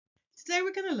Today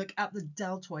we're going to look at the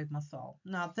deltoid muscle.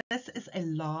 Now this is a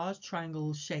large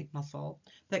triangle shaped muscle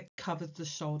that covers the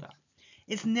shoulder.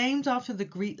 It's named after the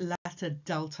Greek letter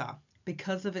delta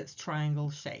because of its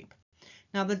triangle shape.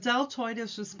 Now the deltoid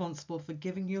is responsible for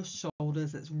giving your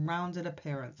shoulders its rounded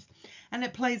appearance, and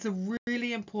it plays a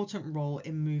really important role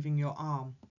in moving your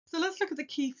arm. So let's look at the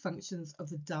key functions of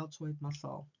the deltoid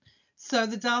muscle. So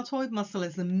the deltoid muscle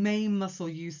is the main muscle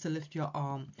used to lift your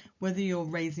arm, whether you're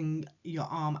raising your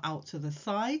arm out to the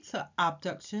side, so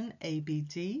abduction,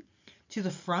 ABD, to the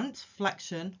front,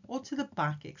 flexion, or to the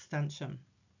back, extension.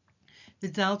 The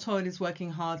deltoid is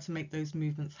working hard to make those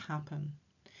movements happen.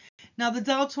 Now the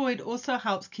deltoid also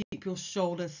helps keep your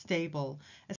shoulders stable,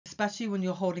 especially when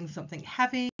you're holding something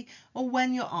heavy or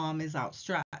when your arm is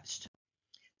outstretched.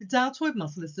 The deltoid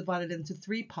muscle is divided into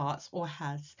 3 parts or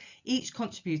heads, each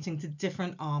contributing to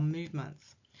different arm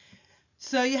movements.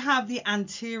 So you have the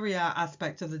anterior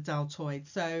aspect of the deltoid,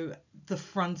 so the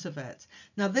front of it.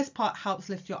 Now this part helps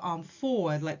lift your arm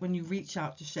forward, like when you reach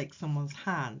out to shake someone's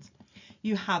hand.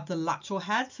 You have the lateral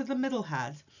head, so the middle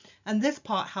head, and this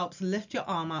part helps lift your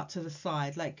arm out to the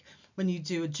side, like when you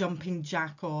do a jumping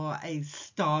jack or a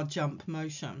star jump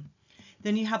motion.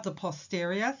 Then you have the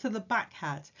posterior, so the back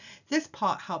head. This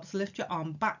part helps lift your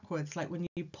arm backwards, like when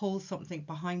you pull something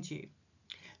behind you.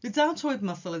 The deltoid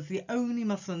muscle is the only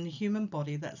muscle in the human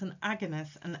body that's an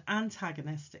agonist and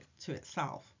antagonistic to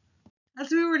itself. As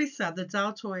we already said, the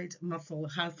deltoid muscle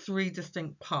has 3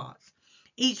 distinct parts,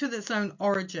 each with its own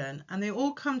origin, and they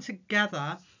all come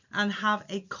together and have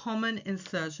a common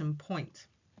insertion point.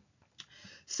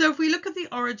 So if we look at the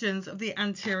origins of the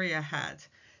anterior head,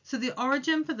 so the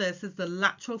origin for this is the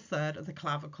lateral third of the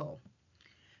clavicle.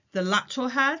 The lateral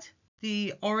head,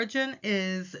 the origin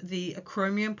is the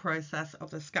acromion process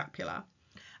of the scapula.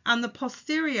 And the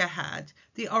posterior head,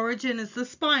 the origin is the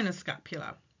spinal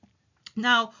scapula.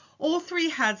 Now, all 3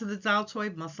 heads of the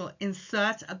deltoid muscle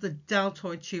insert at the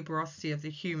deltoid tuberosity of the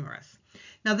humerus.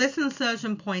 Now, this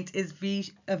insertion point is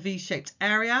a V-shaped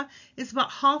area. It's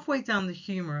about halfway down the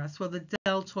humerus where the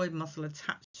deltoid muscle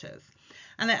attaches,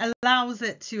 and it allows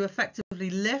it to effectively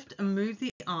lift and move the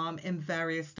arm in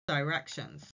various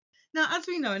directions. Now, as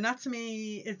we know,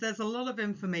 anatomy there's a lot of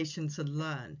information to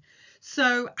learn.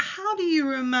 So how do you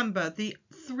remember the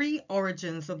 3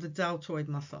 origins of the deltoid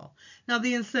muscle? Now,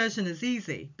 the insertion is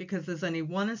easy because there's only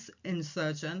one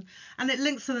insertion and it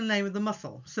links to the name of the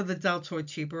muscle, so the deltoid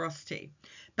tuberosity.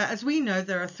 But as we know,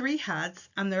 there are 3 heads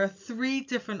and there are 3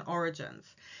 different origins.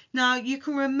 Now, you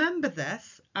can remember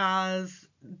this as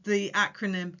the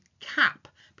acronym CAP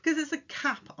because it's a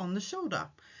cap on the shoulder.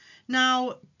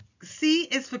 Now, C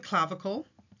is for clavicle,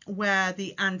 where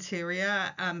the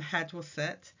anterior head will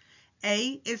sit.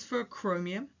 A is for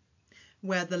acromion,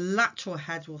 where the lateral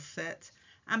head will sit.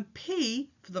 And P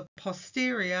for the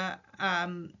posterior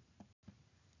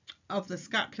of the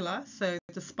scapula, so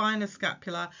the spinal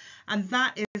scapula, and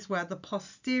that is where the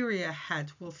posterior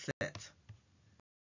head will sit.